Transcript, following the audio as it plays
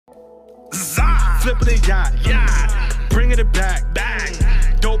Flipping the yacht, bringing it back.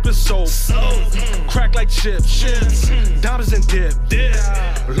 Dope and soap, crack like chips, diamonds and dip,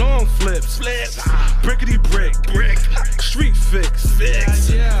 long flips, brickety brick, street fix,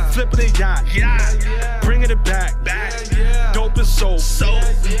 flipping the yacht, bringing it back. Dope and soap,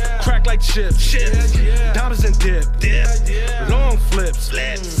 crack like chips, diamonds and dip, long flips.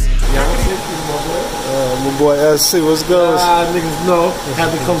 My boy SC, what's good? Niggas know.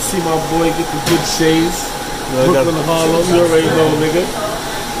 Had to come see my boy get the good shades. Brooklyn and Harlem, you already know, nigga.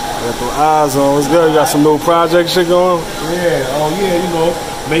 Got the eyes on. What's good? You got some new project shit going? Yeah, oh yeah, you know.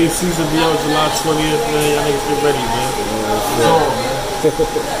 Main season be out July 20th, man. Y'all niggas get ready, man.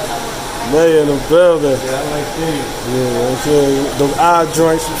 Man, in the building. Yeah, I like these. Yeah, that's it. Those eye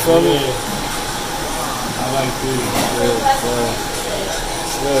joints, you feel me? I like these.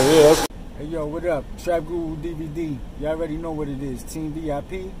 Yeah. Hey yo, what up? TrapGuruDvd. You already know what it is. Team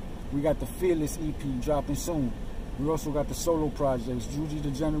VIP. We got the Fearless EP dropping soon. We also got the solo projects. Juli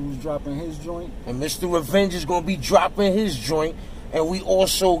the General's dropping his joint. And Mr. Revenge is going to be dropping his joint. And we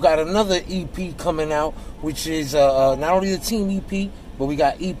also got another EP coming out, which is not only the team EP, but we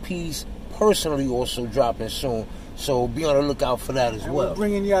got EPs personally also dropping soon. So be on the lookout for that as well. We're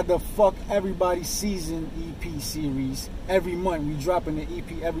bringing y'all the Fuck Everybody Season EP series. Every month, we dropping the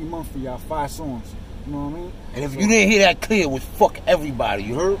EP every month for y'all. 5 songs. You know what I mean? And if you didn't hear that clear, it was Fuck Everybody.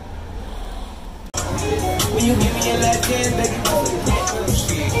 You heard? When you give me a left hand, baby,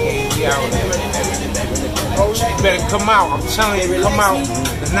 you better come out. I'm telling you, come out.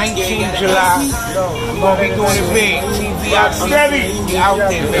 The 19th of July. We're going to be doing it big. TV out there. We out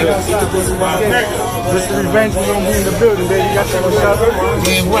there, baby. Mr. Revenge is going to be in the building, baby. You got that on shop?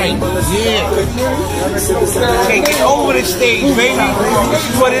 Yeah, right. Yeah. Taking over the stage, baby. This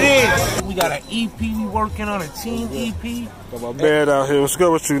is what it is. We got an EP we working on, a team EP. Got my band out here. What's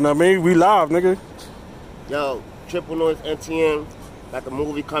good with you? Know what I mean? We live, nigga. Yo, Triple Noise NTM, got the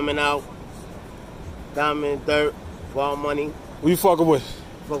movie coming out. Diamond Dirt, for all money. Who you fucking with?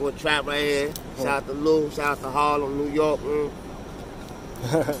 Fucking with Trap right here. Shout out to Lou, shout out to Harlem, New York.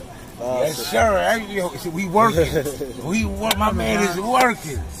 Yes, sir. We working. My man is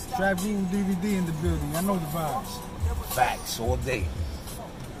working. TrapGuruDvd in the building. I know the vibes. Facts all day.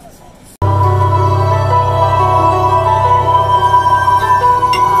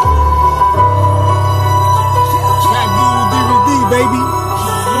 Baby.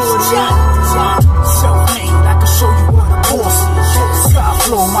 Self-made, I can show you what a boss is. Sky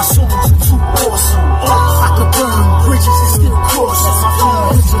flow, my soul is too awesome. I could burn bridges and still cross them. My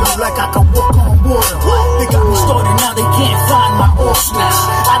phone hits it up like I can walk on water. They got me started, now they can't find my awesomeness.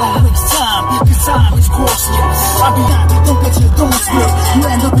 I don't waste time, cause time is costly. I be happy, don't get your dome split. You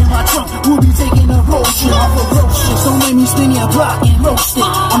end up in my trunk, we'll be taking a road trip. I'm ferocious, don't make me spin your block and roast it.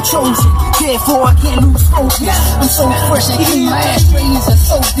 I'm chosen, therefore I can't lose focus. I'm so fresh and clean, my ashtray is a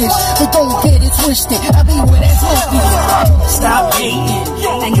soap dish. But don't get it twisted, I be where that smoke is. Stop hating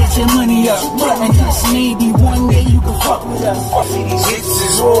and get your money up. And just maybe one day you can fuck with us. See, these hits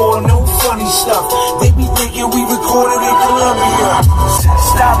is all no funny stuff. They be thinking we recorded in Colombia.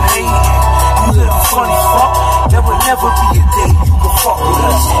 Stop hating, you little funny fuck. There will never be a day you can fuck with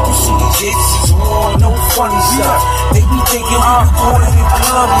us. You see, these hits is all no funny stuff. They be thinking we recorded in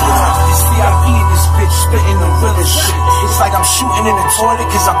Colombia. It's VIP in this bitch, spitting the realest shit. It's like I'm shooting in the toilet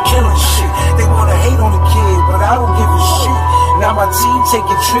cause I'm killing shit. They wanna hate on the kid, but I don't give a shit. Now my team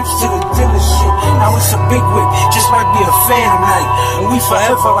taking trips to the dealership. Now it's a big whip, just might be a fan tonight. And we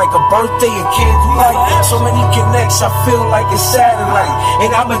forever like a birthday and candlelight. So many connects, I feel like a satellite. And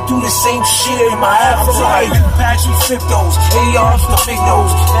I'ma do the same shit in my afterlife. Patch, we flip those, ARs the big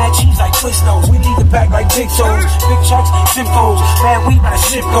nose. Mad cheese like twist nose, we need the pack like big toes. Big checks, zip goes, mad weed by the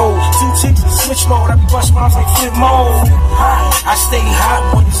ship goes. 2 chicks, switch mode, I be bust moms like flip mode. I stay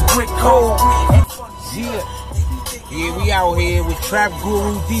hot when it's brick cold. Yeah, we out here with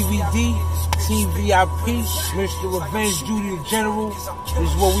TrapGuruDvd, Team VIP, Mr. Revenge, Juli the General.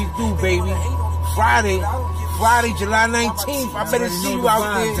 This is what we do, baby. Friday, July 19th. I better see you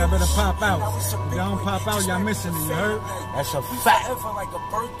out there. Y'all better pop out. If y'all don't pop out, y'all missing it, you heard? That's a fact.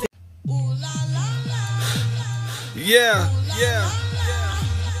 Yeah.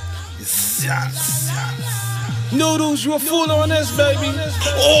 Noodles, you a fool on this, baby.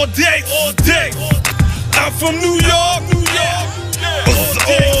 All day. I'm from New York.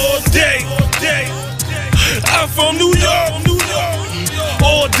 All day. I'm from New York.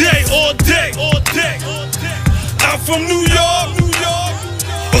 All day. I'm from New York.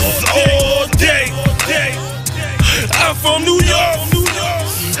 All day. I'm from New York.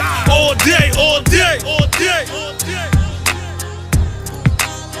 All day.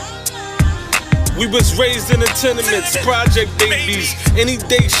 We was raised in the tenements, project babies. Any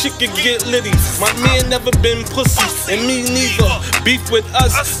day shit could get litty. My man never been pussy, and me neither. Beef with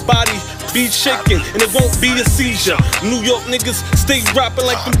us, body be shaking, and it won't be a seizure. New York niggas stay rapping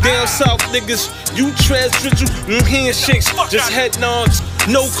like them down south niggas. You transritual, handshakes, just head nods.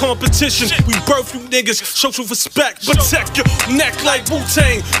 No competition, we birth you niggas. Show you respect, protect your neck like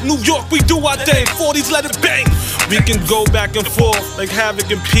Wu-Tang. New York, we do our thing, 40s let it bang. We can go back and forth like Havoc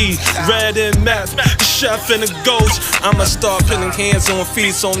and P, Red and Meth, the Chef and the Ghost. I'ma start putting hands on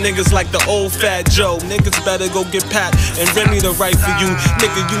feet on niggas like the old Fat Joe. Niggas better go get Pat and Remy the right for you.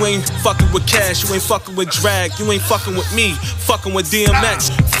 Nigga, you ain't fucking with Cash, you ain't fucking with Drag, you ain't fucking with me, fucking with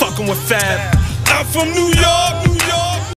DMX, fucking with Fab. I'm from New York.